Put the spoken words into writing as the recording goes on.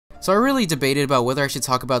So I really debated about whether I should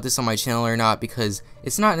talk about this on my channel or not, because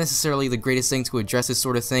it's not necessarily the greatest thing to address this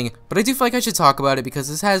sort of thing, but I do feel like I should talk about it because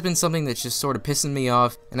this has been something that's just sort of pissing me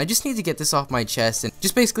off, and I just need to get this off my chest and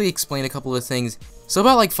just basically explain a couple of things. So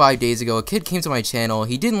about like 5 days ago, a kid came to my channel.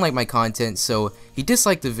 He didn't like my content, so he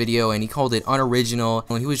disliked the video and he called it unoriginal,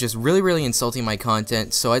 and he was just really insulting my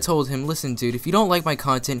content. So I told him, listen dude, if you don't like my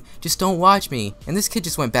content, just don't watch me. And this kid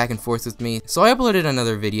just went back and forth with me. So I uploaded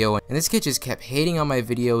another video, and this kid just kept hating on my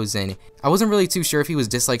videos, and I wasn't really too sure if he was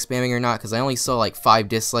dislike spamming or not, because I only saw like 5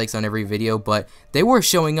 dislikes on every video, but they were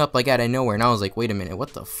showing up like out of nowhere, and I was like, wait a minute,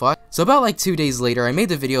 what the fuck? So about like 2 days later, I made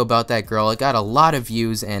the video about that girl. It got a lot of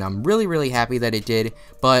views, and I'm really happy that it did,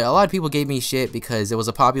 but a lot of people gave me shit because it was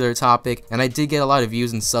a popular topic, and I did get a lot of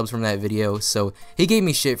views and subs from that video, so he gave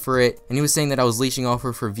me shit for it, and he was saying that I was leeching off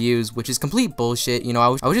her for views, which is complete bullshit. You know,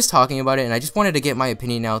 I was just talking about it, and I just wanted to get my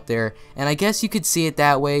opinion out there, and I guess you could see it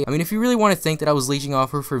that way. I mean, if you really want to think that I was leeching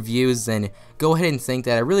off her for views, then go ahead and think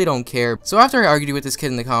that. I really don't care. So after I argued with this kid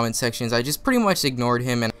in the comment sections, I just pretty much ignored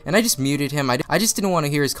him, and I just muted him. I just didn't want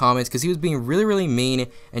to hear his comments because he was being really mean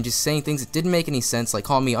and just saying things that didn't make any sense, like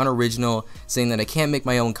calling me unoriginal, saying that I can't make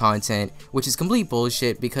my own content, which is complete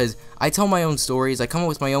bullshit because I tell my own stories, I come up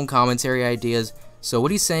with my own commentary ideas. So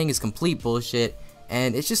what he's saying is complete bullshit,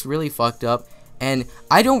 and it's just really fucked up. And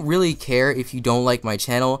I don't really care if you don't like my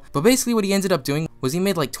channel, but basically what he ended up doing was he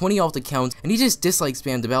made like 20 alt accounts, and he just dislike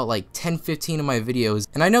spammed about like 10-15 of my videos.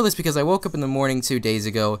 And I know this because I woke up in the morning 2 days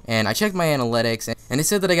ago, and I checked my analytics, and it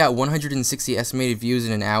said that I got 160 estimated views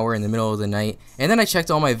in an hour in the middle of the night. And then I checked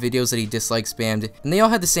all my videos that he dislike spammed, and they all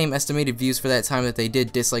had the same estimated views for that time that they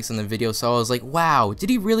did dislikes on the video. So I was like, wow, did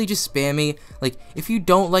he really just spam me? Like, if you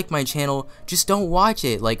don't like my channel, just don't watch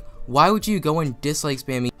it. Like, why would you go and dislike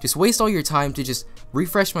spam me? Just waste all your time to just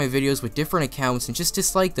refresh my videos with different accounts and just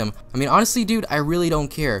dislike them. I mean, honestly dude, I really don't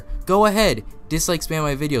care. Go ahead, dislike spam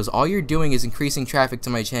my videos. All you're doing is increasing traffic to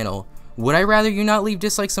my channel. Would I rather you not leave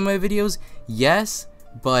dislikes on my videos? Yes,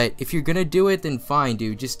 but if you're gonna do it, then fine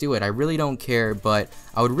dude, just do it. I really don't care, but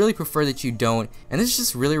I would really prefer that you don't, and this is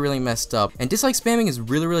just really messed up. And dislike spamming is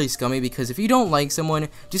really scummy because if you don't like someone,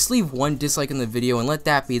 just leave one dislike in the video and let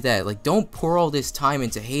that be that. Like, don't pour all this time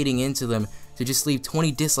into hating into them to just leave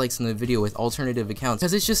 20 dislikes in the video with alternative accounts,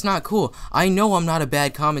 because it's just not cool. I know I'm not a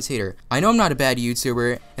bad commentator, I know I'm not a bad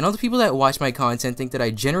YouTuber, and all the people that watch my content think that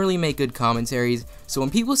I generally make good commentaries. So when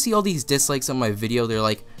people see all these dislikes on my video, they're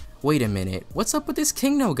like, wait a minute, what's up with this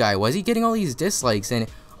KingNo guy? Why is he getting all these dislikes? And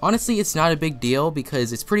honestly, it's not a big deal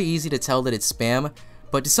because it's pretty easy to tell that it's spam,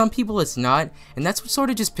 but to some people it's not, and that's what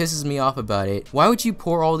sort of just pisses me off about it. Why would you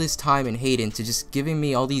pour all this time and hate into just giving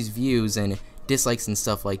me all these views and dislikes and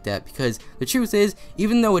stuff like that? Because the truth is,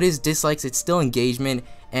 even though it is dislikes, it's still engagement,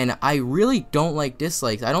 and I really don't like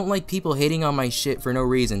dislikes. I don't like people hating on my shit for no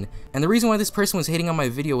reason. And the reason why this person was hating on my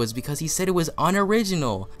video was because he said it was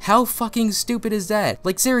unoriginal. How fucking stupid is that?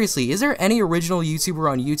 Like, seriously, is there any original YouTuber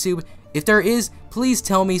on YouTube? If there is, please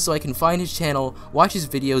tell me so I can find his channel, watch his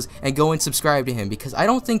videos, and go and subscribe to him, because I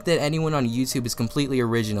don't think that anyone on YouTube is completely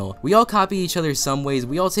original. We all copy each other some ways,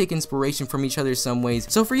 we all take inspiration from each other some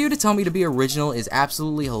ways, so for you to tell me to be original is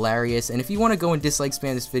absolutely hilarious. And if you want to go and dislike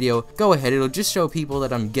spam this video, go ahead. It'll just show people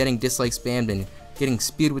that I'm getting dislike spammed and getting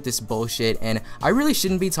spewed with this bullshit, and I really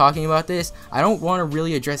shouldn't be talking about this. I don't want to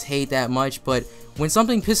really address hate that much, but when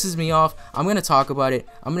something pisses me off, I'm gonna talk about it.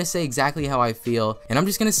 I'm gonna say exactly how I feel, and I'm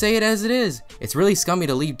just gonna say it as it is. It's really scummy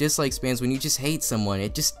to leave dislike spams when you just hate someone.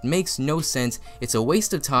 It just makes no sense. It's a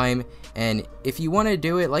waste of time, and if you want to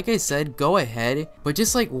do it, like I said, go ahead, but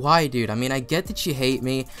just like, why dude? I mean, I get that you hate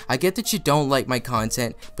me, I get that you don't like my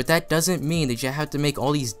content, but that doesn't mean that you have to make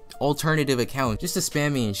all these alternative accounts just to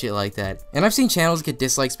spam me and shit like that. And I've seen channels get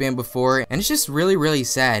dislike spam before, and it's just really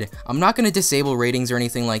sad. I'm not gonna disable ratings or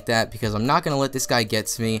anything like that because I'm not gonna let this guy get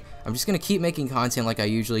to me. I'm just gonna keep making content like I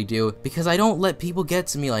usually do because I don't let people get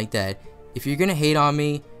to me like that. If you're gonna hate on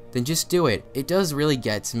me, then just do it. It does really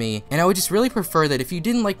get to me, and I would just really prefer that if you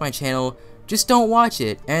didn't like my channel, just don't watch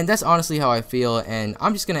it. And that's honestly how I feel, and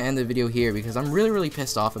I'm just gonna end the video here because I'm really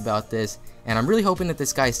pissed off about this, and I'm really hoping that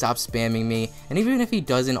this guy stops spamming me. And even if he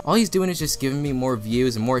doesn't, all he's doing is just giving me more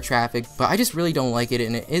views and more traffic, but I just really don't like it,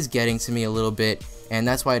 and it is getting to me a little bit, and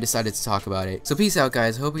that's why I decided to talk about it. So peace out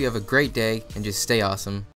guys, hope you have a great day and just stay awesome.